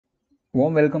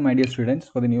Warm welcome, my dear students,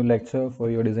 for the new lecture for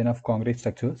your design of concrete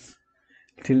structures.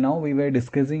 Till now, we were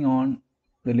discussing on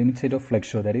the limit state of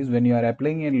flexure. That is, when you are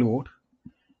applying a load,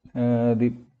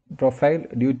 the profile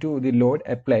due to the load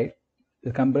applied,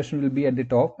 the compression will be at the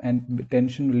top and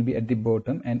tension will be at the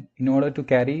bottom. And in order to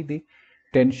carry the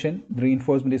tension, the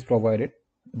reinforcement is provided.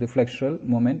 The flexural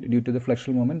moment, due to the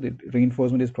flexural moment, the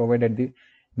reinforcement is provided at the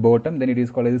bottom. Then it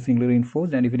is called as a singly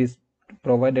reinforced. And if it is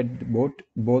provided at both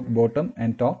bottom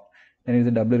and top, then it is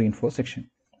a doubly reinforced section.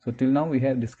 So till now we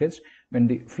have discussed when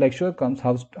the flexure comes,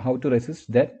 how to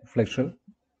resist that flexural.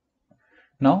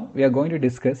 Now we are going to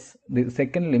discuss the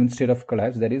second limit state of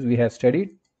collapse. That is, we have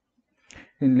studied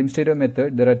in limit state of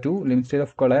method there are two: limit state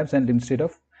of collapse and limit state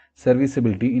of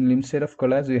serviceability. In limit state of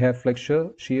collapse we have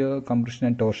flexure, shear, compression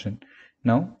and torsion.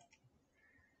 Now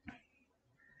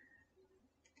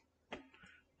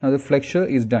the flexure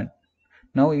is done.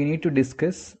 Now you need to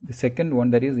discuss the second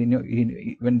one, that is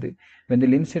when the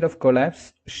limit state of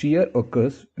collapse shear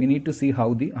occurs, we need to see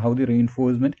how the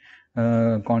reinforcement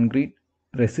concrete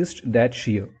resist that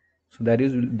shear. So that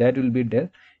will be dealt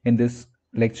in this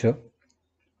lecture.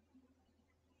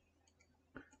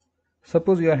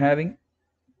 Suppose you are having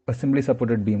a simply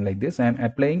supported beam like this. I am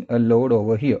applying a load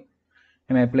over here.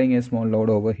 I am applying a small load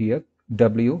over here,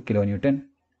 W kilonewton,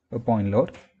 a point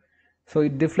load. So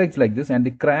it deflects like this, and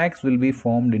the cracks will be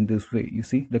formed in this way. You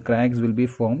see, the cracks will be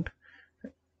formed,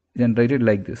 generated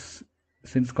like this.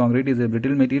 Since concrete is a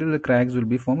brittle material, the cracks will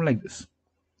be formed like this.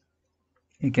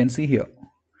 You can see here.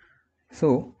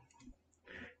 So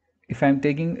if I am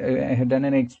taking, I have done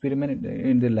an experiment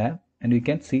in the lab, and you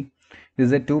can see this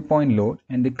is a 2-point load,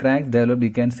 and the cracks developed,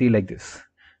 you can see like this.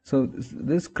 So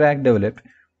this crack developed,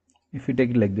 if you take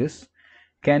it like this,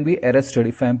 can be arrested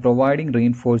if I am providing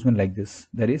reinforcement like this.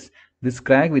 That is, this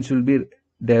crack which will be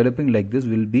developing like this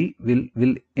will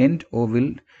end or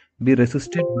will be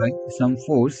resisted by some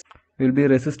force, will be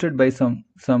resisted by some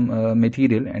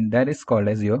material, and that is called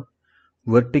as your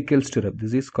vertical stirrup.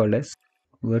 This is called as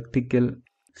vertical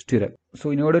stirrup. So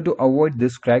in order to avoid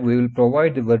this crack, we will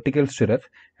provide the vertical stirrup,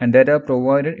 and that are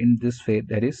provided in this way.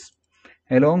 That is,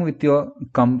 along with your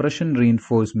compression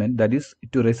reinforcement, that is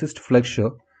to resist flexure.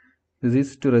 This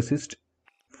is to resist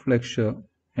flexure,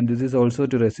 and this is also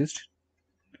to resist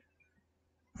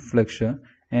flexure.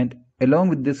 And along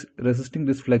with this resisting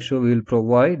this flexure, we will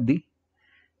provide the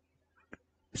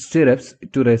stirrups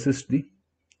to resist the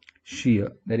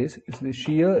shear. That is, the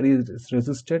shear is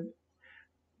resisted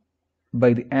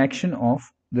by the action of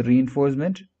the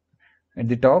reinforcement at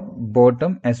the top,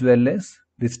 bottom, as well as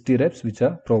the stirrups which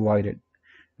are provided.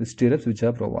 If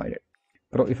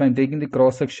I am taking the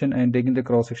cross section, I am taking the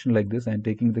cross section like this. I am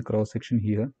taking the cross section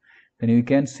here. Then you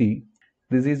can see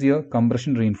this is your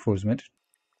compression reinforcement.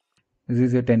 This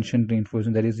is your tension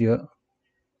reinforcement. That is your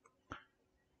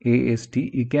AST.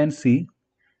 You can see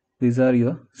these are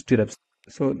your stirrups.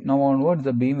 So now onwards,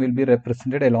 the beam will be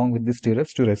represented along with the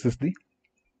stirrups to resist the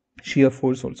shear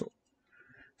force also.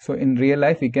 So in real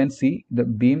life, you can see the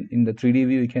beam in the 3D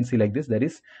view. You can see like this. That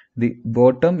is, the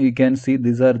bottom, you can see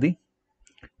these are the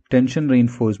tension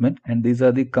reinforcement, and these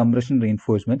are the compression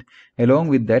reinforcement. Along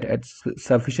with that, at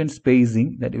sufficient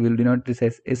spacing, that we will denote this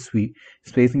as SV,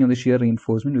 spacing of the shear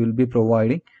reinforcement, we will be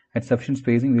providing at sufficient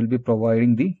spacing, we will be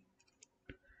providing the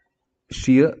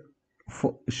shear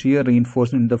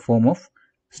reinforcement in the form of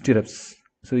stirrups.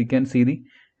 So you can see the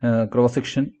cross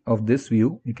section of this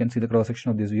view. You can see the cross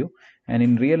section of this view, and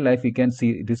in real life you can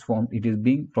see it is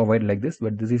being provided like this,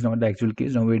 but this is not the actual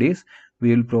case. Nowadays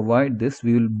we will provide this,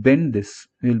 we will bend this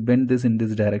in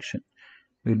this direction.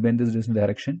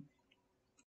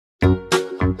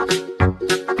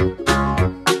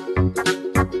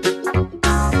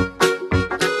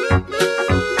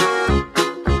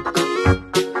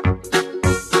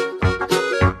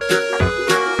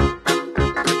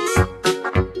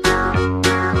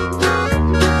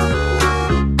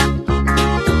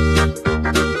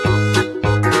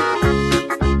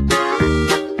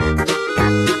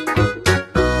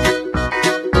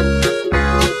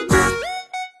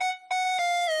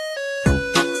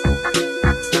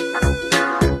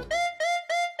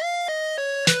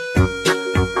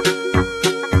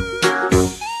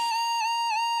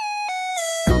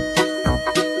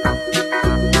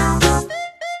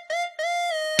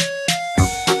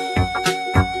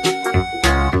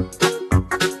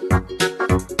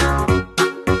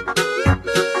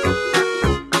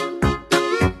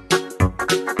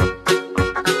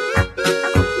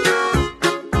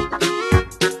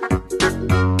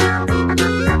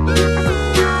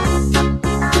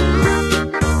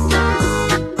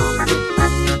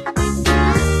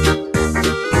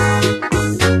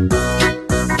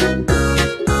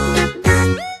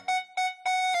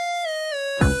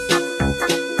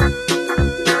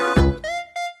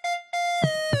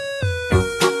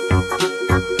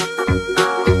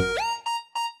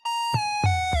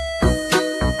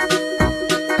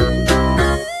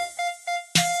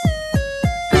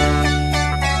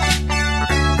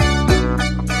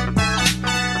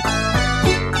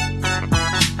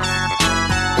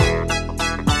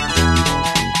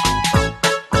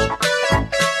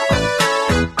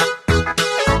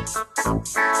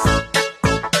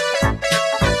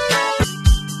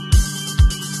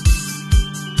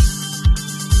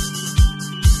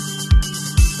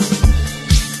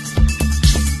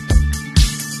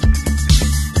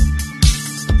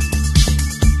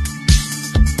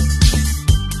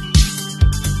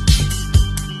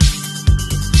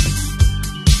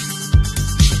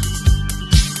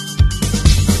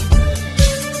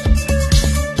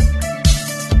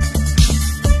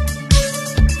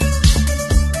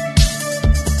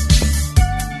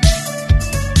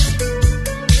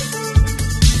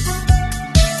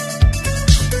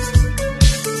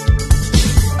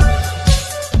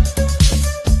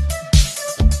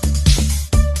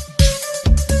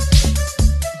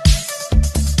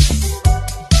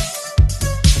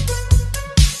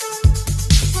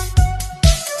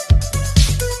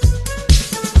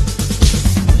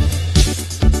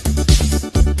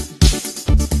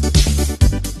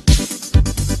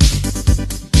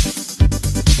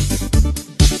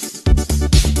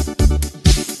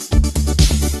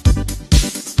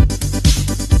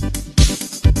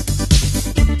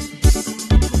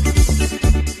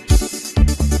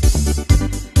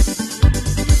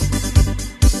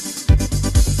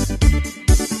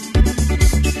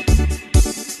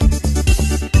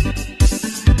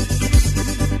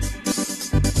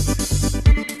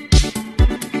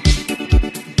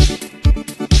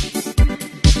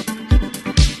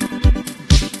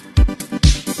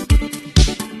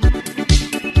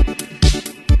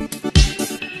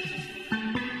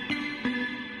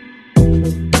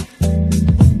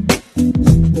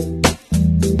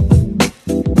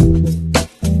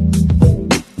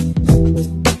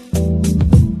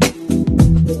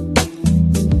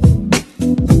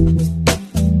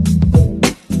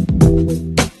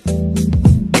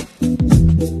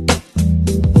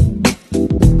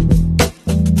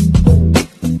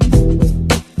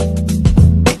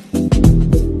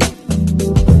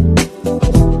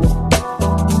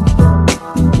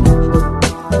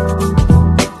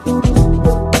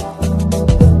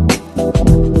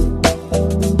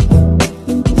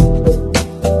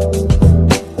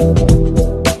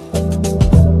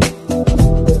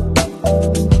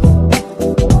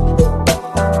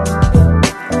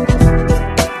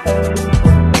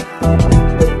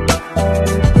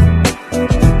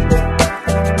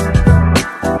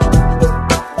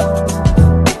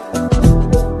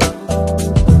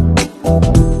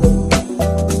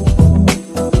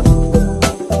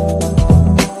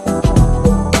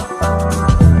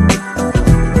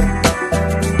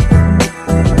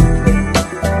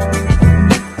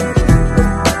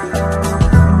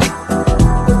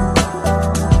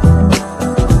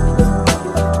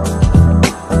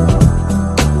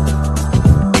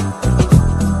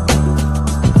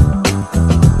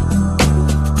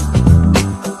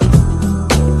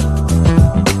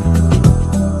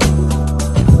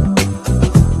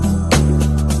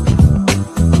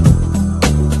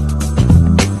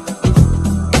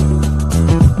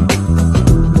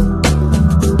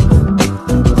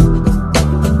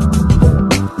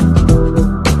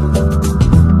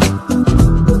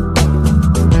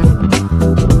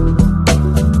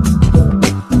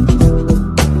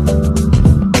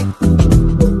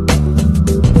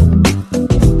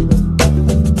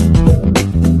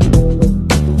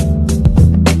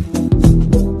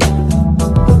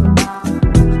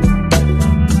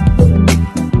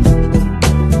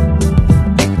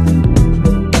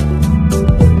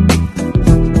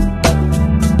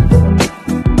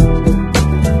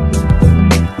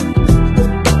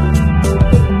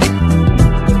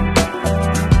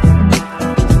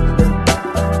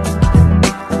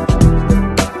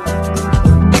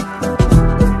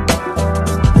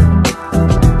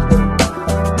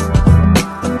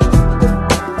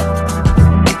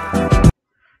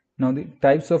 Now the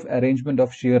types of arrangement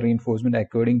of shear reinforcement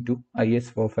according to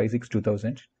IS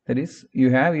 456-2000. That is,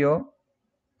 you have your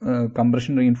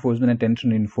compression reinforcement and tension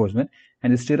reinforcement,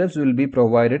 and the stirrups will be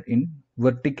provided in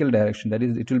vertical direction. That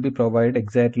is, it will be provided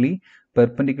exactly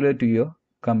perpendicular to your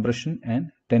compression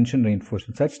and tension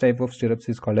reinforcement. Such type of stirrups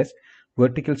is called as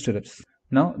vertical stirrups.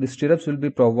 Now the stirrups will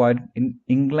be provided in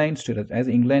inclined stirrups. As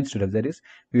inclined stirrups, that is,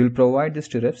 we will provide the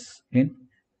stirrups in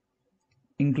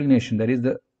inclination. That is,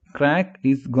 the crack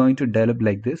is going to develop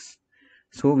like this,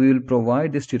 so we will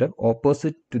provide the stirrup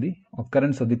opposite to the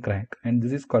occurrence of the crack, and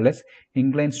this is called as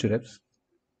inclined stirrups.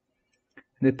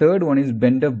 The third one is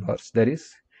bend up bars. That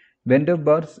is, bend up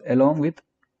bars along with,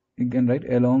 you can write,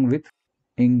 along with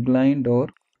inclined or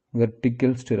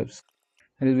vertical stirrups.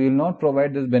 That is, we will not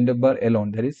provide this bend up bar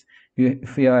alone. That is,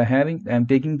 if we are having, I am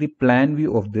taking the plan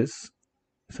view of this.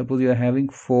 Suppose you are having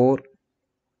four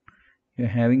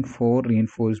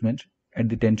reinforcement at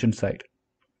the tension side.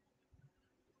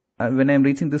 When I am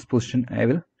reaching this position, I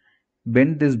will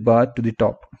bend this bar to the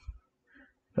top.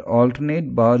 The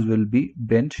alternate bars will be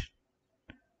bent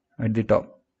at the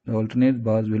top. The alternate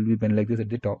bars will be bent like this at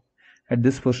the top. At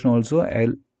this position also,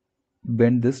 I'll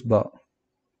bend this bar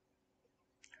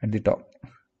at the top,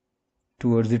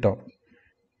 towards the top.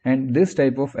 And this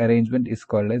type of arrangement is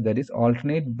called as, that is,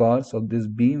 alternate bars of this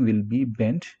beam will be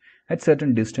bent at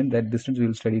certain distance. That distance we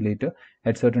will study later,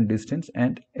 at certain distance,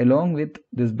 and along with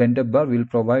this bent up bar we will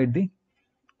provide the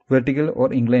vertical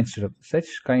or inclined stirrup. Such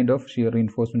kind of shear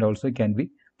reinforcement also can be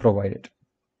provided.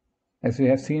 As we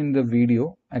have seen in the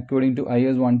video, according to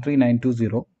IS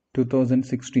 13920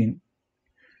 2016,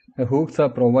 the hooks are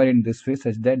provided in this way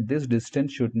such that this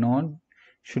distance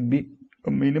should be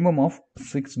a minimum of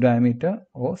 6 diameter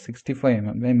or 65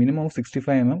 mm, a minimum of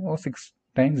 65 mm or 6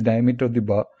 times diameter of the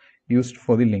bar used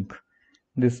for the link.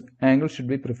 This angle should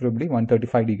be preferably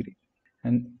 135 degree.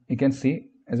 And you can see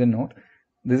as a note,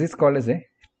 this is called as a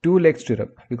two-leg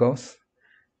stirrup because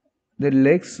the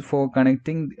legs for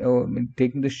connecting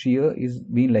taking the shear is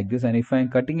being like this. And if I am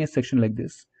cutting a section like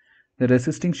this, the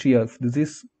resisting shear,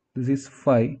 this is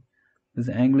phi, this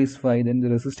angle is phi, then the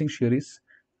resisting shear is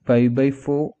pi by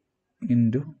 4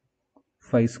 into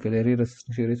phi square. Area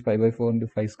resisting shear is pi by 4 into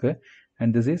phi square,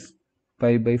 and this is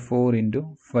pi by 4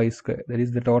 into phi square. That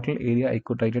is the total area. I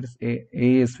could write it as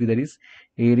ASV, that is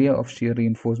area of shear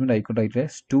reinforcement. I could write it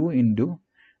as 2 into,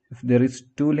 if there is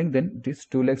 2 link, then it is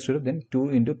 2 leg stirrup, then 2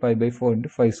 into pi by 4 into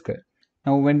phi square.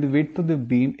 Now when the width of the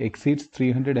beam exceeds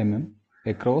 300 mm,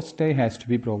 a cross tie has to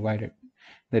be provided.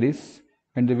 That is,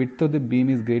 when the width of the beam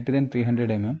is greater than 300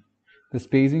 mm, the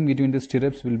spacing between the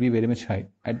stirrups will be very much high.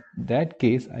 At that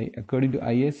case, according to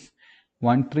IS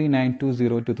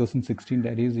 13920 2016,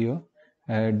 that is your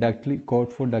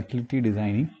code for ductility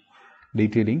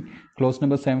detailing, clause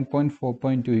number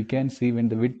 7.4.2, you can see when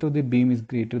the width of the beam is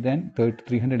greater than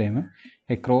 300 mm,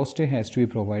 a cross tie has to be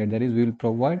provided. That is, we will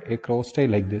provide a cross tie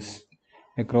like this.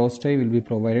 A cross tie will be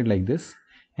provided like this.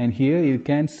 And here you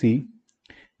can see,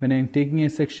 when I am taking a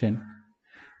section,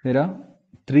 there are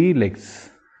three legs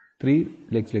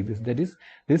like this. That is,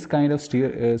 this kind of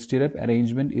stirrup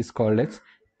arrangement is called as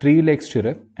three-leg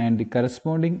stirrup, and the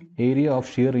corresponding area of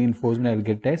shear reinforcement I will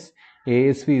get as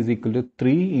ASV is equal to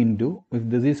 3 into, if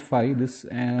this is phi, this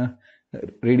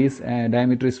radius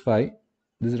diameter is phi,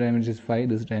 this diameter is phi,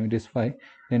 this diameter is phi,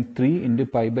 then 3 into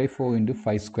pi by 4 into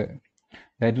phi square.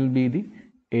 That will be the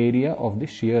area of the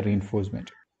shear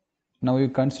reinforcement. Now you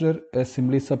consider a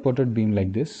simply supported beam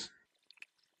like this.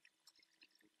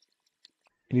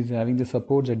 It is having the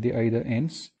supports at the either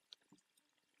ends.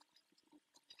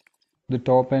 The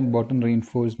top and bottom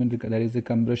reinforcement, that is the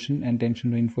compression and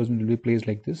tension reinforcement, will be placed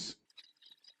like this.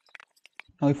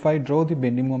 Now if I draw the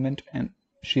bending moment and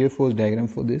shear force diagram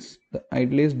for this, the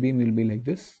idealized beam will be like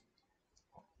this.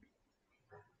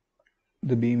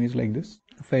 The beam is like this.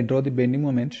 If I draw the bending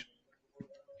moment, it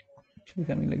should be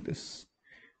coming like this.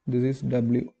 This is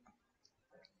W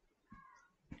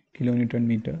kilonewton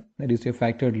meter, that is a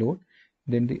factored load.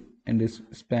 Then this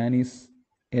span is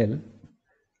L.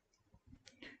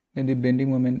 Then the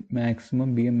bending moment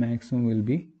maximum, BM maximum, will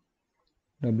be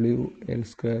WL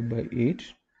square by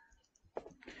 8.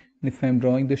 And if I am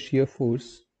drawing the shear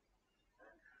force,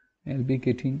 I will be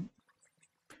getting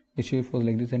a shear force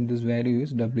like this, and this value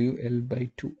is WL by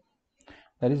 2.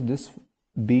 That is, this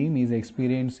beam is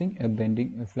experiencing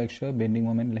a flexure bending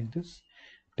moment like this.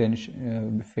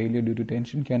 Tension, failure due to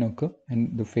tension can occur,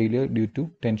 and the failure due to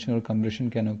tension or compression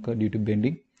can occur due to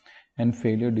bending, and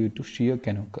failure due to shear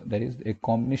can occur. That is, a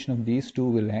combination of these two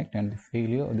will act, and the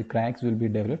failure or the cracks will be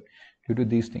developed due to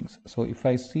these things. So if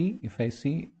I see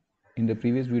in the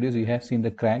previous videos, you have seen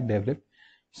the crack developed.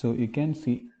 So you can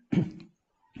see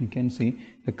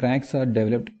the cracks are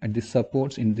developed at the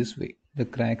supports in this way. The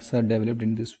cracks are developed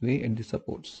in this way at the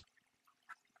supports.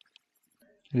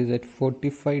 It is at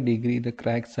 45 degree the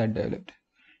cracks are developed,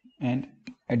 and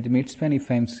at the midspan,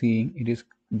 if I am seeing, it is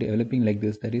developing like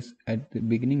this. That is, at the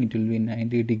beginning it will be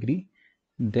 90 degree,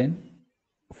 then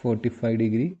 45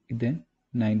 degree, then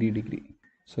 90 degree.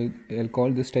 So I'll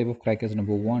call this type of crack as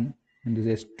number 1, and this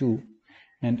is 2,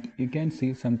 and you can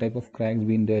see some type of cracks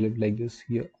being developed like this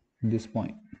here at this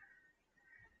point.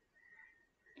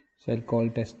 So I'll call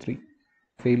it as 3.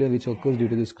 Failure which occurs due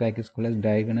to this crack is called as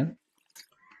diagonal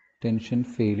tension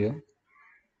failure,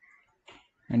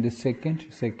 and the second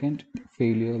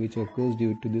failure which occurs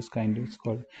due to this kind of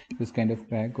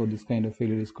crack or this kind of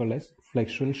failure is called as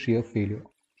flexural shear failure.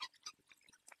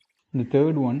 The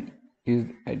third one is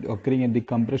occurring at the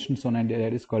compression zone, and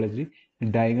that is called as the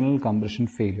diagonal compression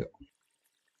failure.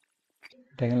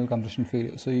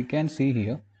 So you can see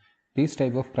here, These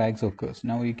type of cracks occurs.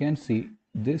 Now you can see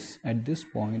this at this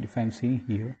point. If I'm seeing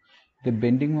here, the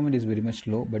bending moment is very much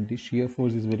low, but the shear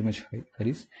force is very much high. That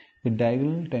is, the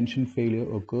diagonal tension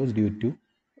failure occurs due to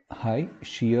high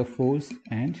shear force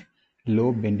and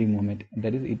low bending moment.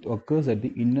 That is, it occurs at the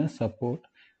inner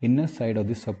side of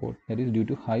the support. That is due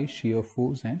to high shear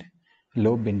force and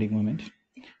low bending moment.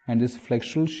 And this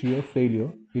flexural shear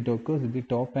failure, it occurs at the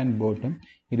top and bottom.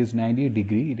 It is 90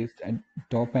 degree. It is at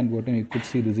top and bottom. You could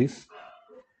see this is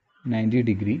 90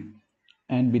 degree,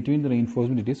 and between the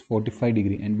reinforcement it is 45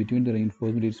 degree, and between the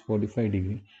reinforcement it is 45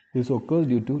 degree. This occurs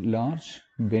due to large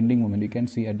bending moment. You can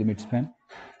see at the midspan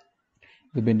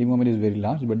the bending moment is very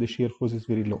large, but the shear force is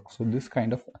very low. So this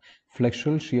kind of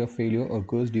flexural shear failure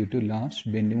occurs due to large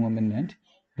bending moment and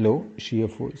low shear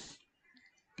force.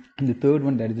 And the third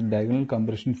one, that is the diagonal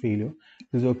compression failure.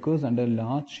 This occurs under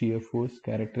large shear force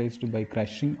characterized by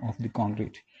crushing of the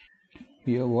concrete.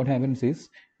 Here what happens is,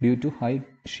 due to high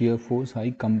shear force,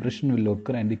 high compression will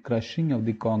occur and the crushing of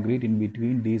the concrete in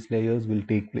between these layers will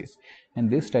take place, and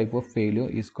this type of failure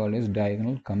is called as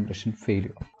diagonal compression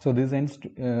failure. So this ends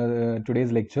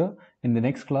today's lecture. In the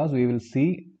next class we will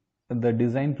see the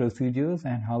design procedures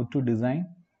and how to design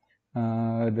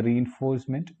the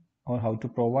reinforcement, or how to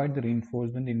provide the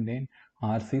reinforcement in an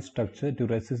RC structure to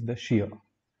resist the shear.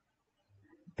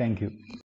 Thank you.